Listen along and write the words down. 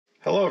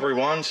Hello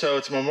everyone, so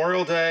it's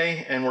Memorial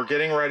Day and we're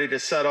getting ready to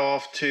set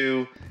off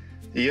to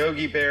the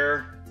Yogi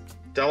Bear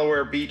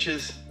Delaware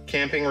Beaches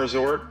Camping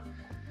Resort.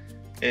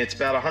 It's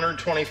about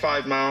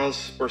 125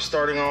 miles. We're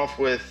starting off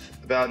with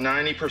about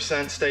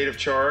 90% state of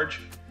charge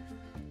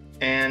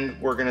and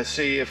we're going to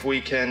see if we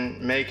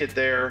can make it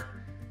there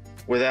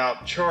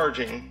without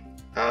charging.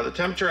 The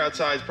temperature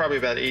outside is probably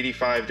about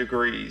 85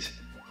 degrees.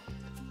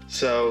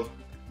 So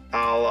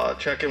I'll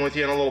check in with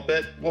you in a little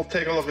bit. We'll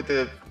take a look at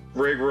the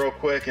rig real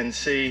quick and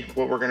see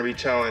what we're going to be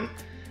towing.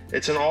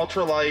 It's an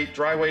ultralight.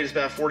 Dry weight is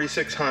about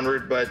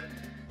 4,600, but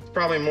it's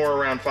probably more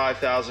around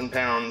 5,000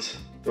 pounds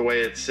the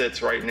way it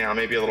sits right now,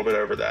 maybe a little bit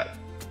over that.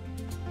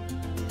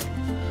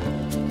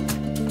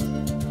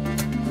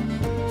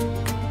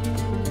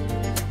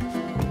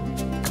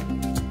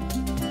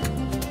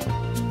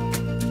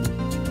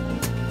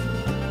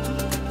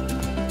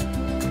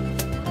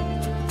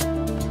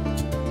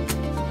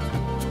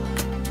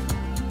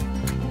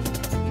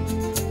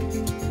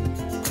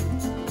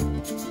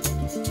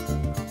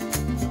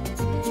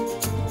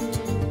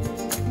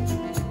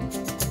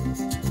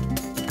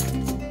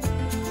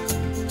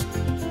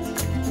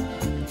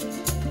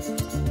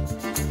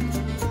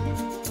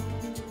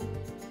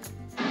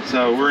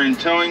 So we're in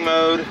towing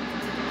mode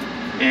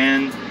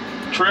and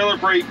trailer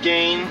brake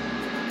gain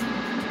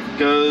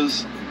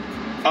goes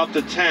up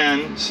to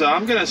 10. So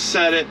I'm gonna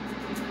set it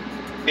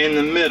in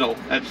the middle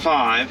at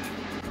 5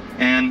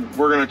 and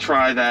we're gonna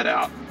try that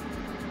out.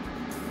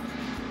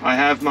 I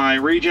have my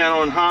regen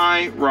on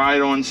high,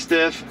 ride on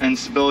stiff, and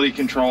stability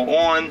control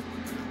on.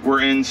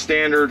 We're in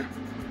standard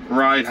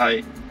ride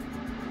height.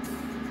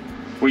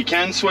 We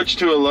can switch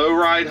to a low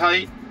ride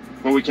height,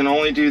 but we can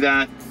only do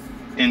that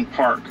in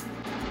park.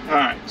 All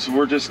right, so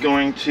we're just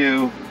going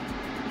to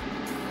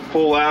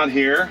pull out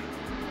here.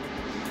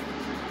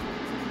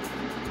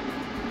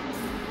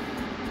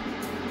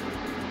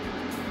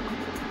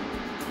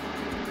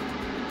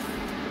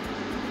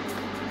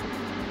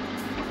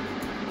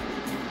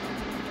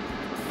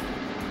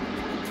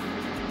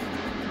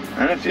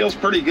 And it feels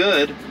pretty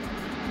good.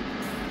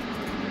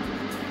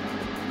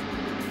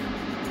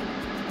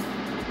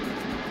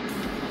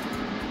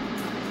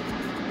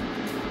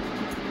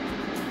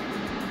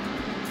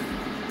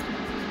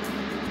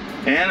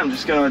 And I'm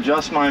just going to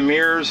adjust my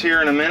mirrors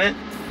here in a minute,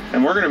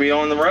 and we're going to be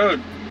on the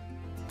road.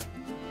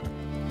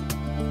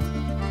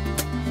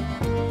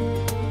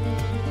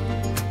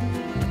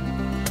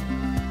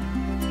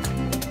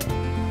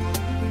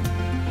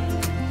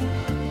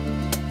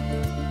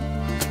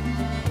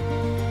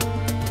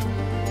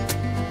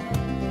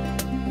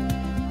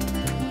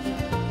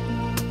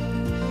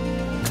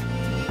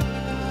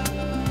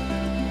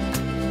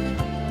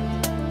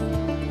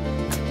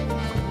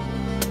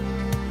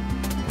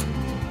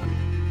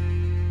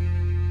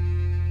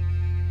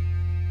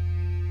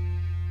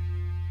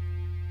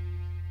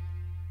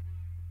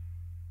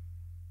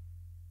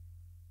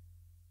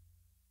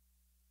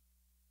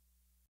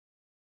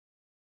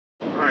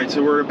 Alright,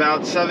 so we're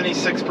about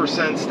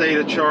 76% state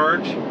of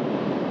charge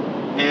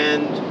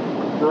and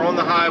we're on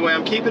the highway.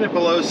 I'm keeping it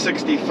below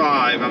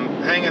 65. I'm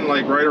hanging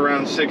like right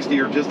around 60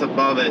 or just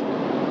above it.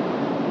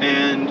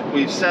 And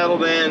we've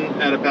settled in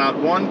at about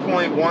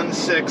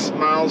 1.16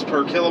 miles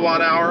per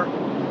kilowatt hour.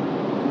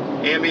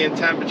 Ambient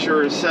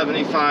temperature is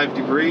 75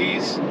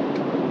 degrees.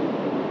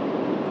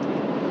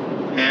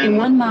 And in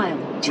 1 mile,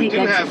 we do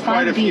have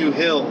quite a few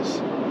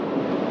hills.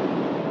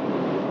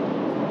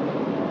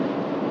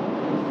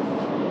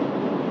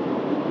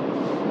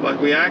 But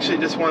we actually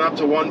just went up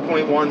to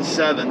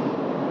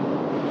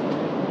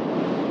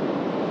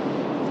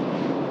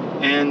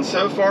 1.17. And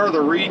so far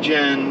the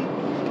regen,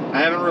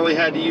 I haven't really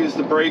had to use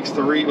the brakes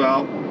to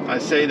well, I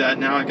say that,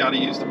 now I gotta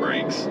use the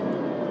brakes.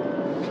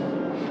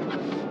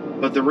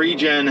 But the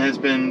regen has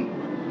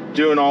been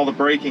doing all the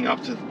braking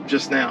up to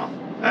just now,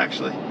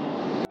 actually.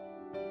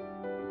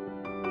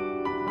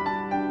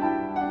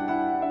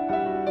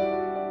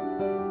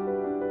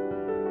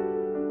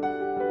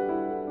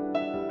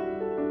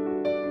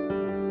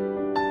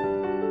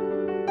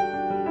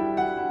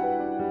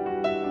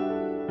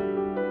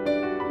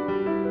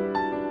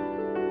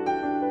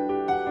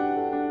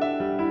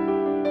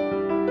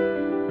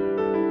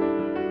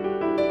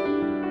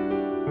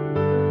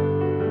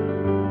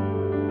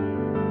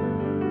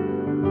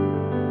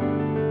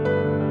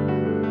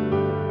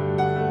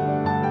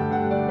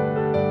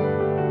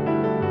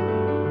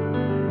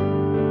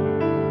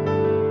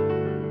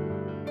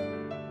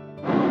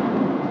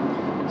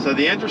 So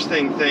the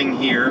interesting thing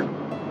here,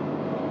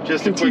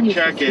 just a quick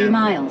check-in,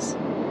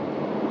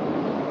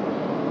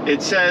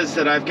 it says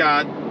that I've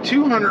got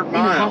 200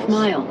 miles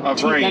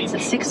of range.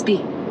 That's a 6B.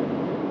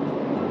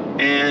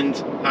 And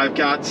I've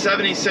got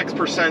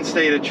 76%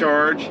 state of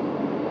charge,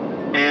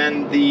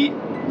 and the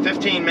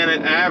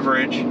 15-minute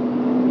average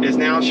is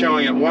now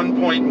showing at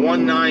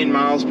 1.19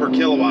 miles per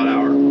kilowatt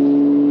hour.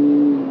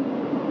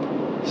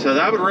 So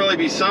that would really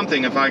be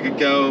something if I could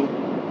go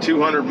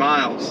 200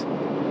 miles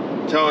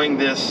towing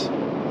this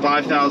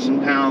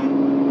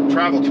 5,000-pound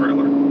travel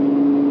trailer.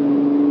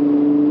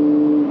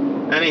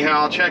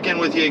 Anyhow, I'll check in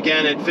with you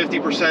again at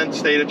 50%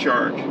 state of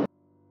charge.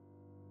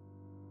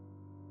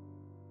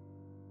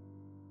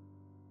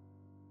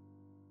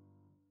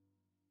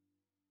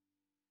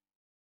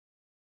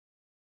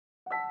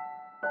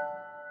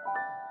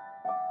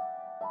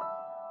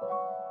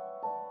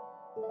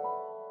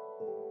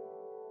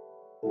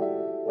 Alright,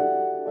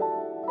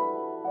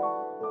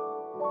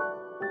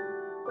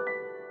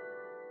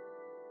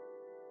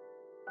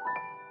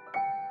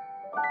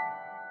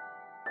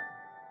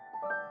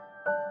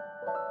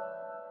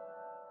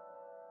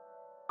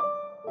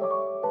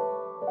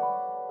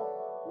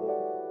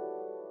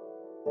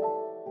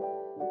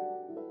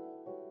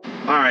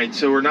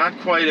 so we're not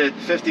quite at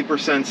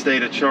 50%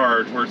 state of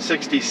charge. We're at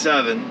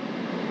 67.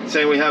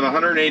 Saying we have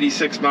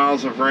 186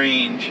 miles of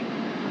range,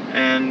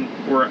 and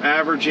we're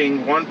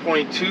averaging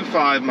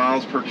 1.25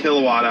 miles per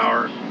kilowatt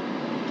hour.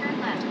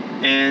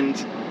 And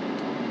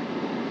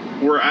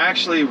we're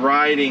actually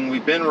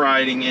we've been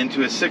riding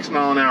into a 6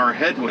 mile an hour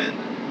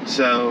headwind.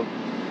 So,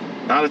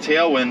 not a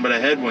tailwind, but a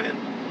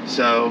headwind.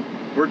 So,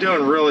 we're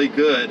doing really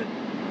good.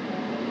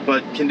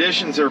 But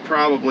conditions are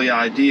probably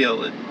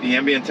ideal. The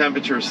ambient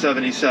temperature is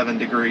 77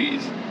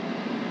 degrees.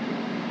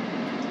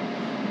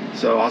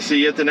 So I'll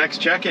see you at the next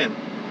check-in.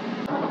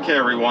 Okay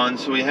everyone,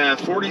 so we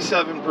have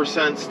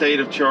 47% state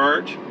of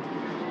charge.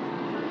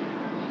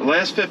 The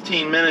last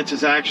 15 minutes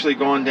has actually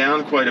gone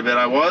down quite a bit.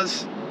 I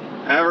was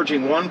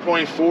averaging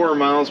 1.4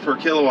 miles per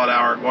kilowatt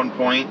hour at one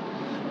point.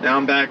 Now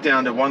I'm back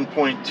down to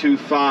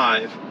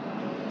 1.25.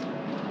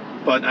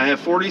 But I have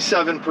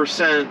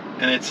 47%,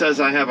 and it says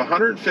I have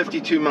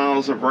 152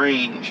 miles of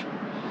range.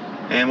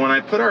 And when I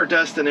put our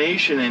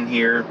destination in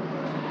here,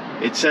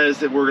 it says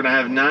that we're going to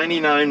have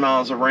 99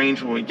 miles of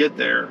range when we get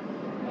there.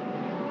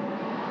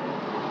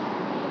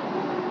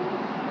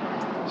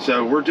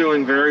 So we're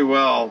doing very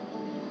well,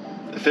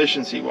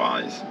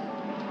 efficiency-wise.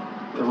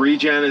 The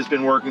regen has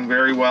been working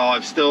very well.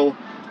 I've still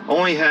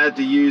only had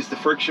to use the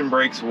friction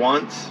brakes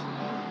once.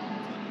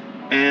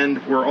 And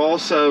we're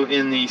also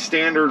in the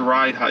standard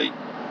ride height.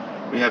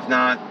 We have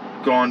not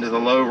gone to the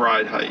low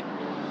ride height.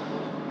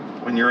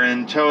 When you're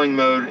in towing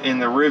mode in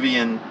the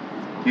Rivian,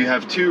 you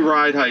have two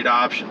ride height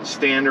options,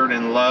 standard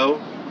and low,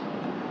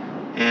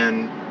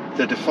 and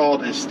the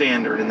default is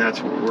standard, and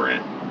that's what we're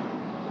in.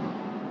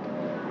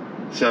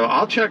 So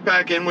I'll check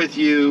back in with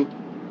you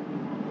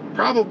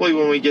probably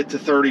when we get to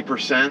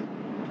 30%,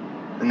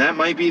 and that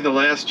might be the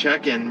last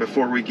check-in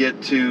before we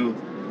get to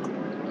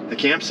the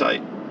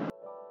campsite.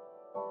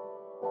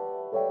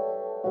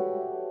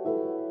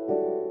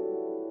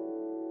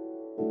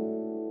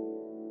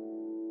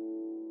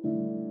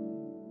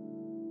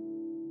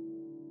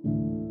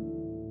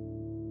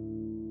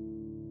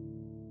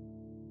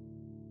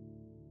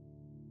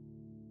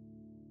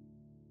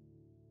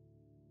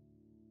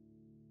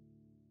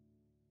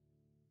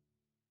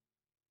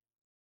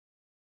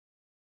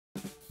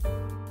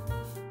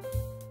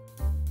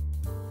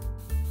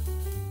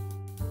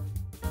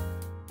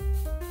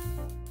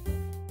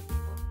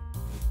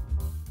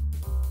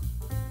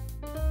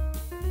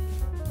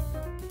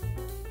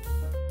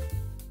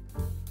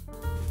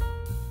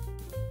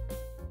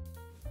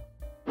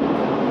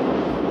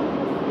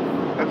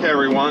 Okay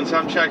everyone, so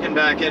I'm checking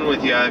back in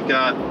with you. I've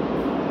got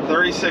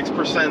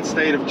 36%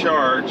 state of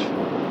charge,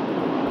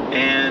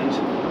 and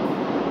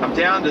I'm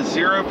down to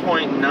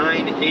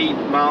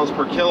 0.98 miles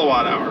per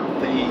kilowatt hour.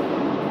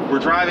 We're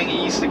driving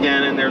east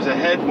again, and there's a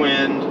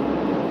headwind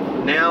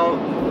now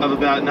of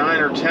about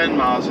 9 or 10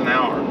 miles an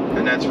hour,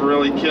 and that's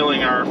really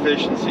killing our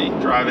efficiency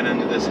driving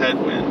into this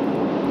headwind.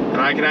 And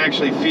I can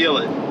actually feel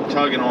it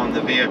tugging on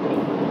the vehicle.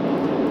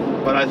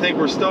 But I think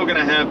we're still going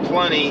to have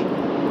plenty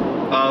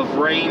of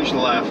range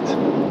left.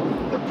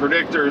 The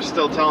predictor is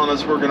still telling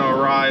us we're going to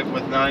arrive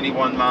with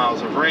 91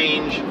 miles of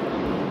range,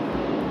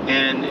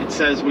 and it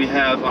says we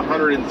have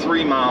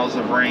 103 miles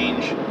of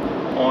range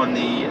on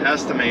the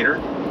estimator,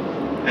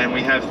 and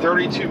we have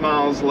 32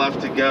 miles left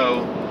to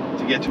go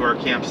to get to our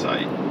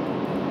campsite.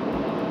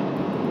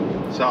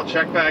 So I'll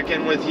check back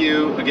in with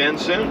you again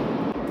soon.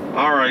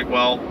 Alright,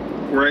 well,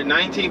 we're at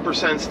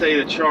 19% state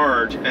of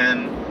charge,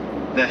 and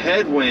the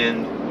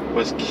headwind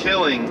was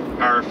killing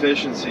our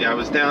efficiency. I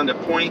was down to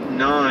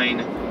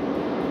 0.9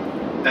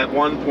 at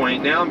one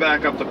point. Now I'm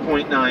back up to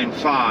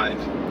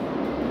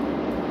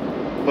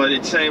 0.95. But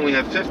it's saying we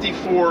have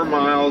 54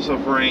 miles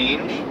of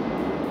range,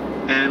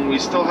 and we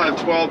still have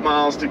 12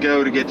 miles to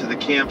go to get to the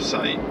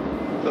campsite.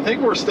 So I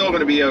think we're still going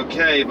to be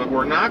okay, but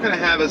we're not going to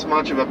have as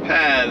much of a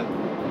pad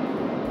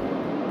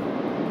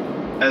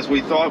as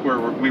we thought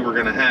we were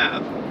going to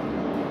have.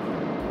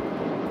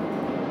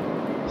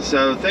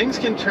 So things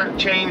can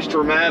change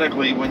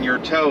dramatically when you're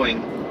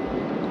towing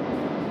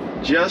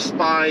just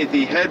by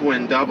the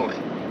headwind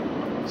doubling.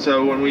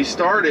 So when we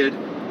started,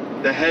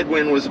 the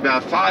headwind was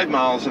about 5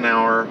 miles an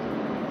hour,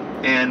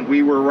 and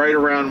we were right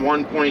around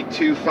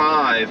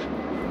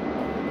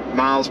 1.25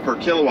 miles per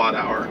kilowatt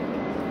hour.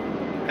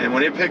 And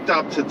when it picked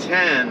up to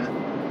 10,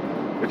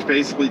 which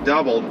basically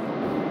doubled,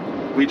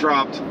 we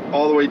dropped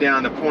all the way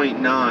down to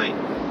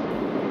 0.9.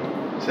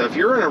 So if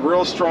you're in a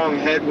real strong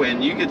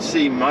headwind, you could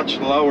see much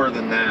lower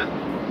than that.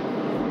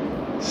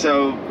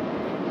 So,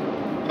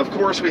 of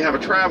course, we have a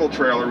travel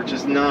trailer, which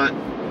is not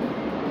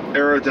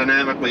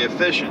aerodynamically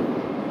efficient.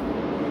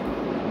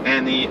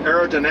 And the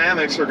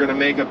aerodynamics are going to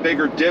make a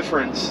bigger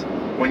difference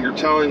when you're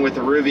towing with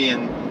the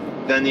Rivian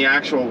than the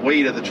actual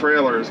weight of the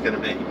trailer is going to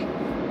make.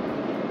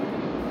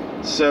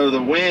 So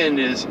the wind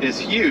is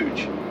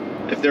huge.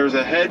 If there's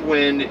a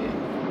headwind,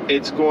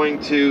 it's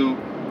going to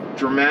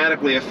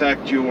dramatically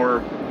affect your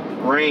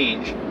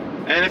range.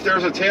 And if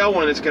there's a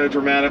tailwind, it's going to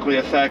dramatically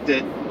affect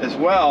it as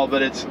well,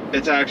 but it's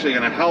actually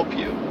going to help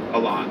you a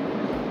lot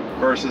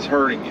versus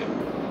hurting you.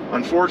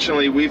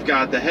 Unfortunately, we've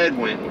got the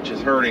headwind, which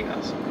is hurting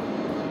us.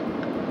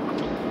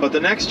 But the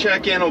next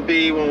check-in will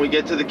be when we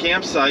get to the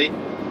campsite,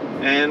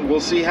 and we'll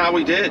see how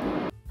we did.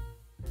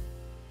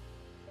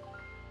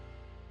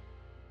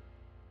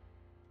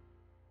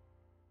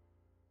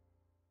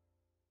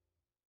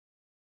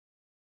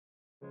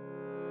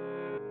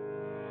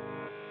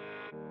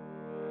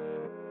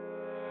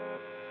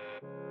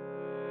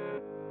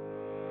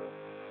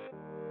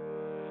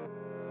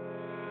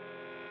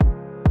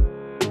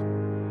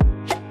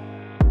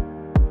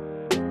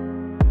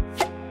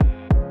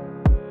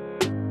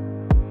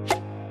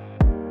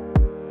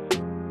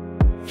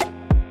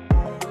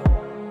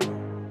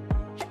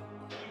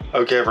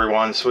 Okay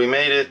everyone, so we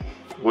made it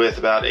with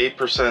about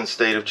 8%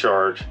 state of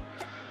charge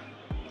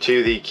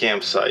to the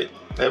campsite.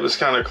 It was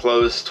kind of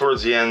close.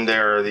 Towards the end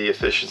there, the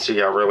efficiency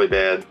got really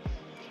bad.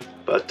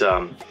 But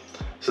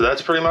so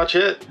that's pretty much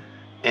it.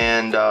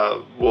 And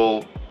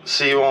we'll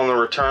see you on the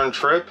return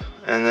trip,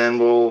 and then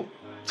we'll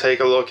take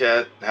a look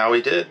at how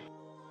we did.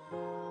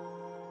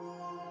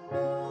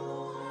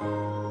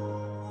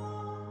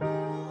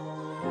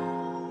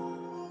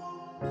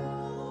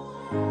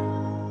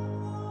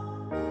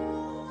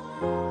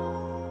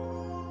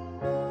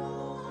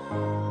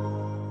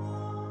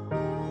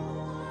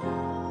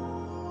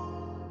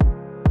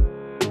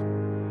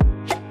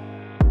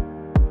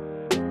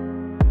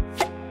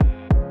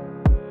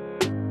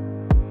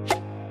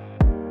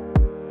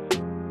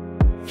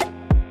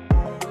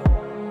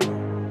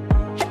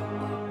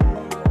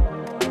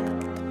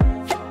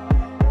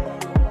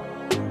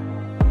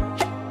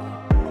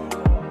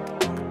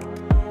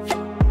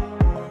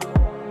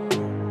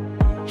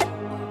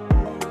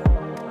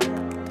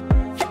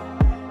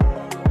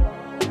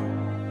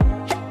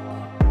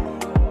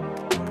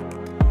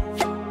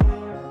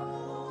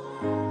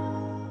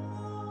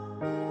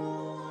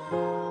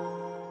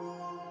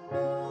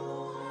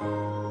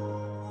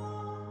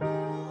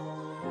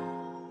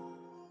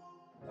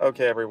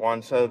 Okay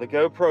everyone, so the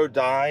GoPro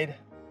died.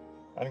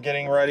 I'm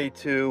getting ready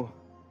to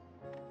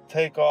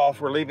take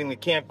off. We're leaving the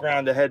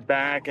campground to head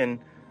back, and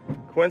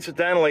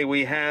coincidentally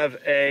we have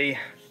a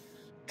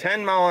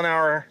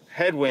 10-mile-an-hour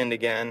headwind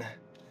again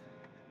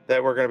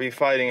that we're going to be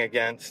fighting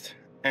against,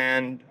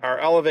 and our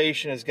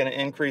elevation is going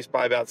to increase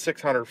by about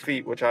 600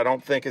 feet, which I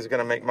don't think is going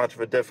to make much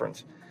of a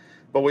difference.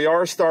 But we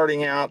are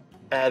starting out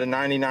at a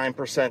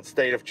 99%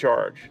 state of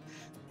charge.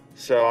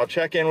 So I'll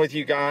check in with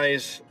you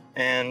guys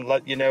and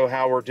let you know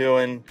how we're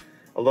doing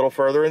a little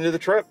further into the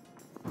trip.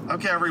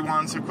 Okay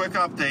everyone, so quick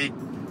update.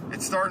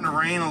 It's starting to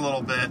rain a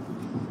little bit,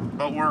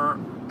 but we're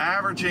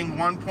averaging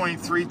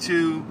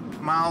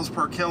 1.32 miles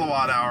per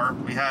kilowatt hour.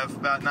 We have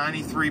about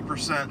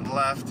 93%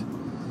 left,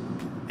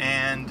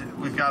 and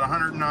we've got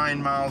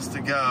 109 miles to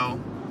go.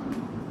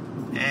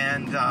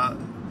 And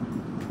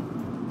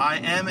I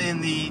am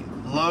in the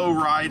low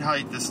ride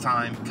height this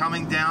time.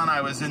 Coming down,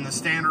 I was in the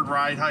standard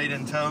ride height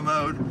in tow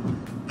mode.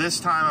 This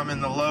time I'm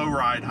in the low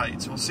ride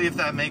height, so we'll see if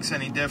that makes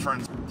any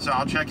difference. So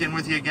I'll check in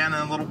with you again in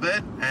a little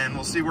bit, and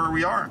we'll see where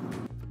we are.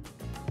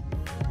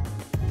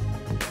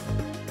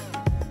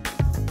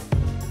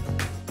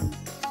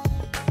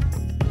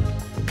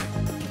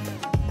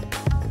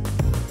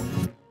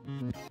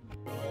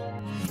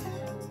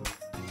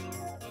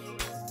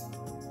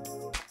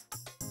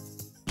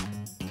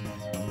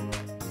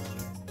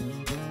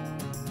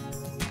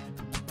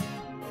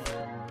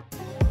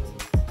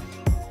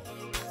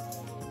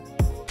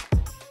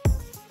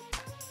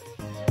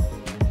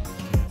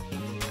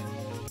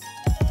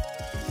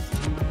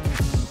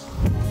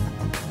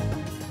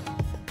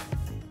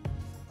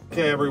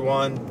 Okay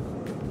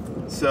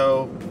everyone,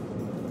 so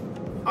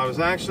I was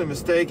actually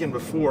mistaken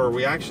before.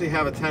 We actually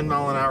have a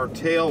 10-mile-an-hour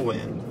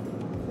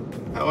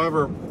tailwind.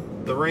 However,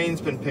 the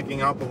rain's been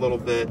picking up a little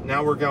bit.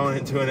 Now we're going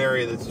into an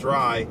area that's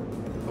dry,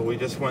 but we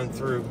just went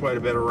through quite a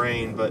bit of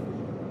rain. But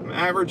I'm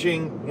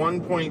averaging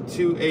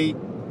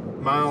 1.28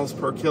 miles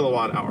per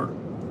kilowatt hour.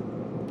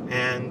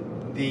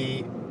 And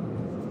the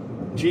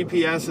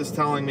GPS is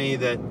telling me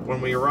that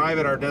when we arrive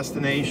at our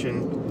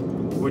destination,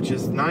 which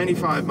is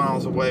 95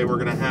 miles away, we're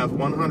going to have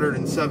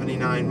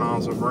 179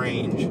 miles of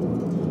range.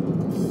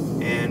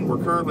 And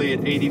we're currently at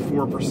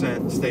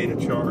 84% state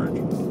of charge.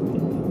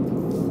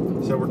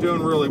 So we're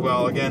doing really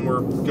well. Again,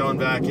 we're going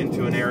back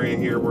into an area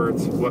here where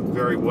it's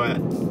very wet.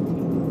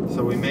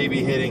 So we may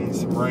be hitting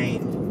some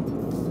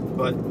rain.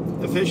 But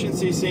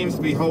efficiency seems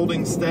to be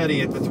holding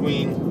steady at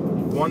between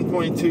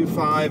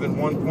 1.25 and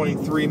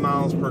 1.3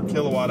 miles per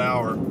kilowatt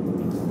hour,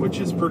 which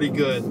is pretty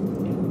good.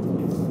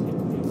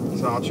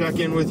 So I'll check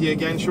in with you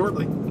again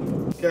shortly.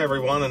 Okay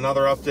everyone,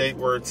 another update.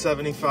 We're at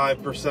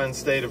 75%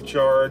 state of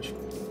charge,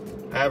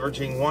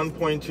 averaging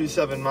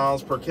 1.27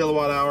 miles per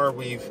kilowatt hour.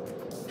 We've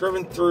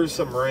driven through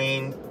some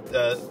rain.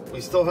 We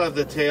still have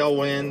the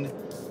tailwind,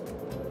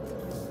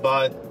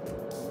 but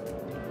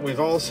we've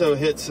also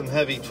hit some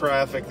heavy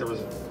traffic. There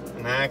was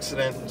an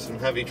accident and some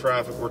heavy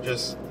traffic we're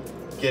just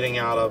getting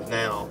out of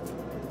now.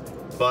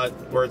 But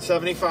we're at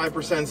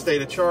 75%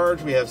 state of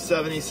charge. We have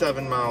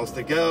 77 miles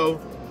to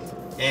go.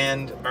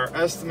 And our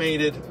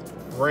estimated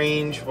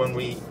range when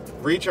we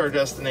reach our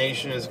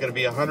destination is going to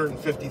be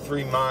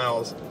 153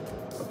 miles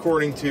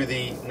according to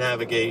the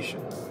navigation.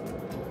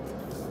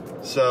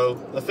 So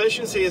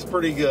efficiency is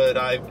pretty good.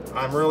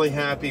 I'm really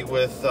happy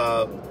with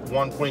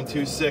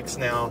 1.26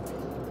 now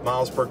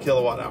miles per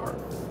kilowatt hour.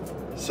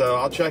 So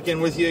I'll check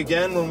in with you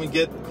again when we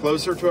get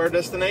closer to our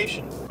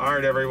destination. All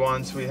right,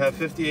 everyone, so we have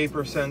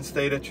 58%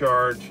 state of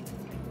charge.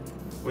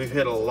 We've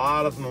hit a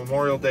lot of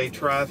Memorial Day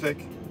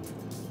traffic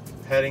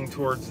heading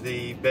towards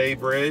the Bay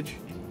Bridge.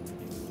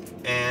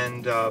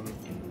 And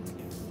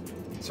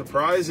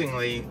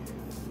surprisingly,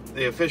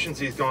 the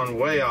efficiency's gone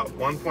way up,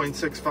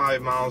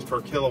 1.65 miles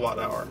per kilowatt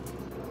hour.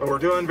 But we're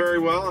doing very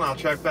well, and I'll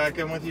check back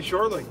in with you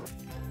shortly.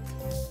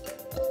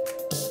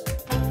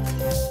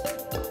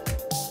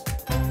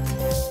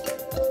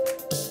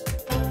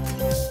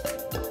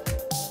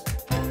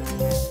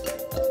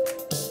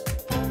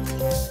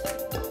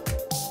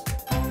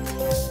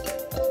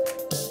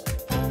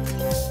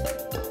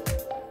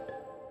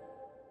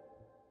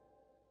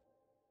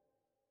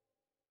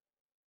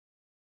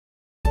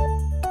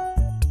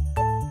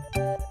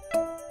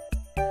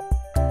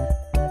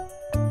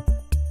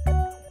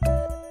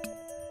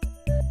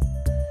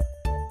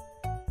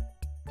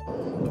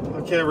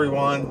 Okay,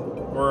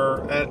 everyone,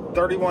 we're at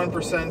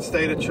 31%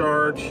 state of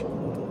charge.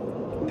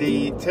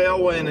 The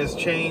tailwind has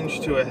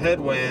changed to a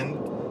headwind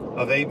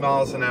of 8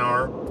 miles an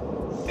hour,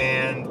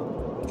 and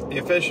the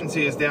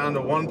efficiency is down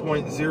to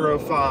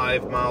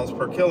 1.05 miles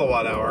per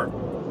kilowatt hour.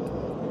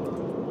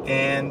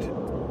 And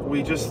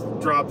we just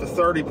dropped to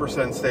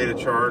 30% state of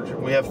charge.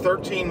 We have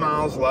 13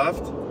 miles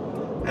left,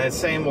 and it's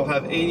saying we'll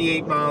have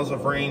 88 miles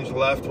of range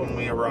left when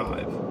we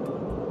arrive.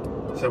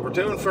 So we're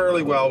doing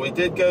fairly well. We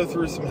did go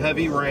through some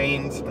heavy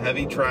rain, some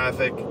heavy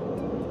traffic.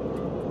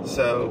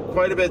 So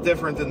quite a bit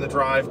different than the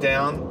drive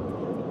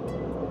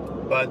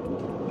down.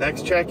 But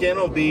next check-in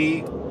will be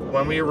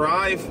when we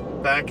arrive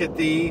back at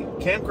the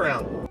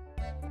campground.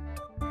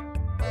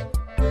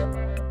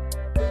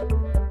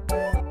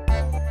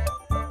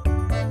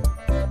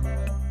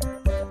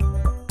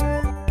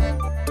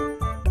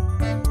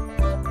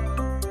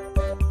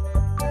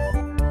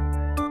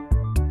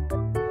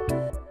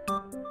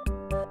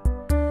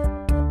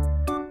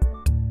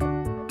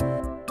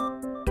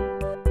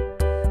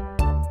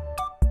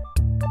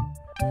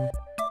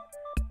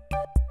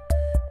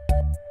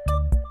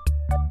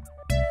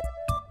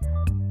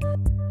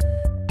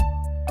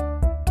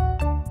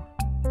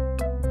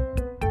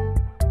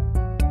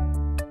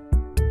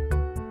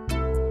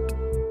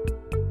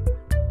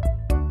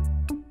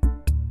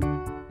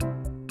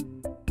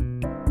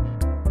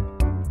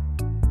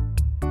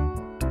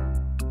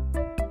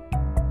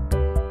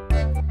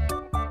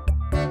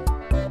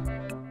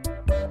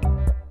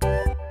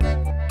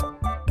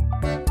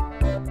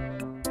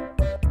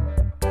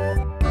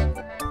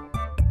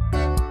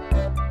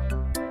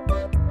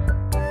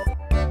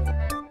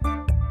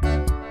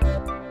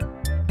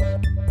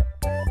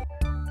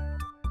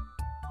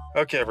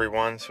 Okay,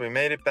 everyone, so we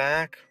made it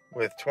back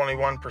with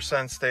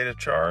 21% state of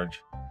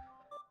charge,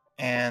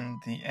 and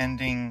the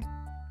ending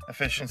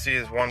efficiency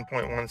is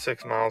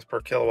 1.16 miles per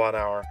kilowatt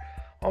hour.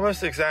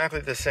 Almost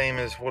exactly the same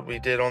as what we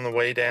did on the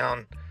way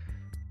down.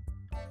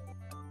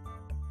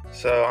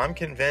 So I'm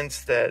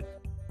convinced that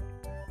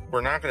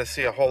we're not going to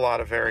see a whole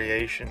lot of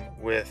variation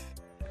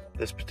with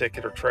this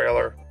particular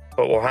trailer,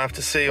 but we'll have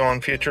to see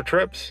on future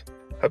trips.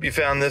 Hope you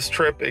found this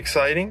trip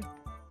exciting.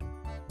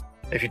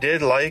 If you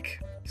did, like,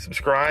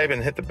 subscribe,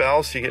 and hit the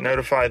bell so you get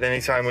notified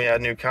anytime we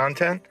add new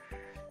content.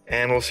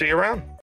 And we'll see you around.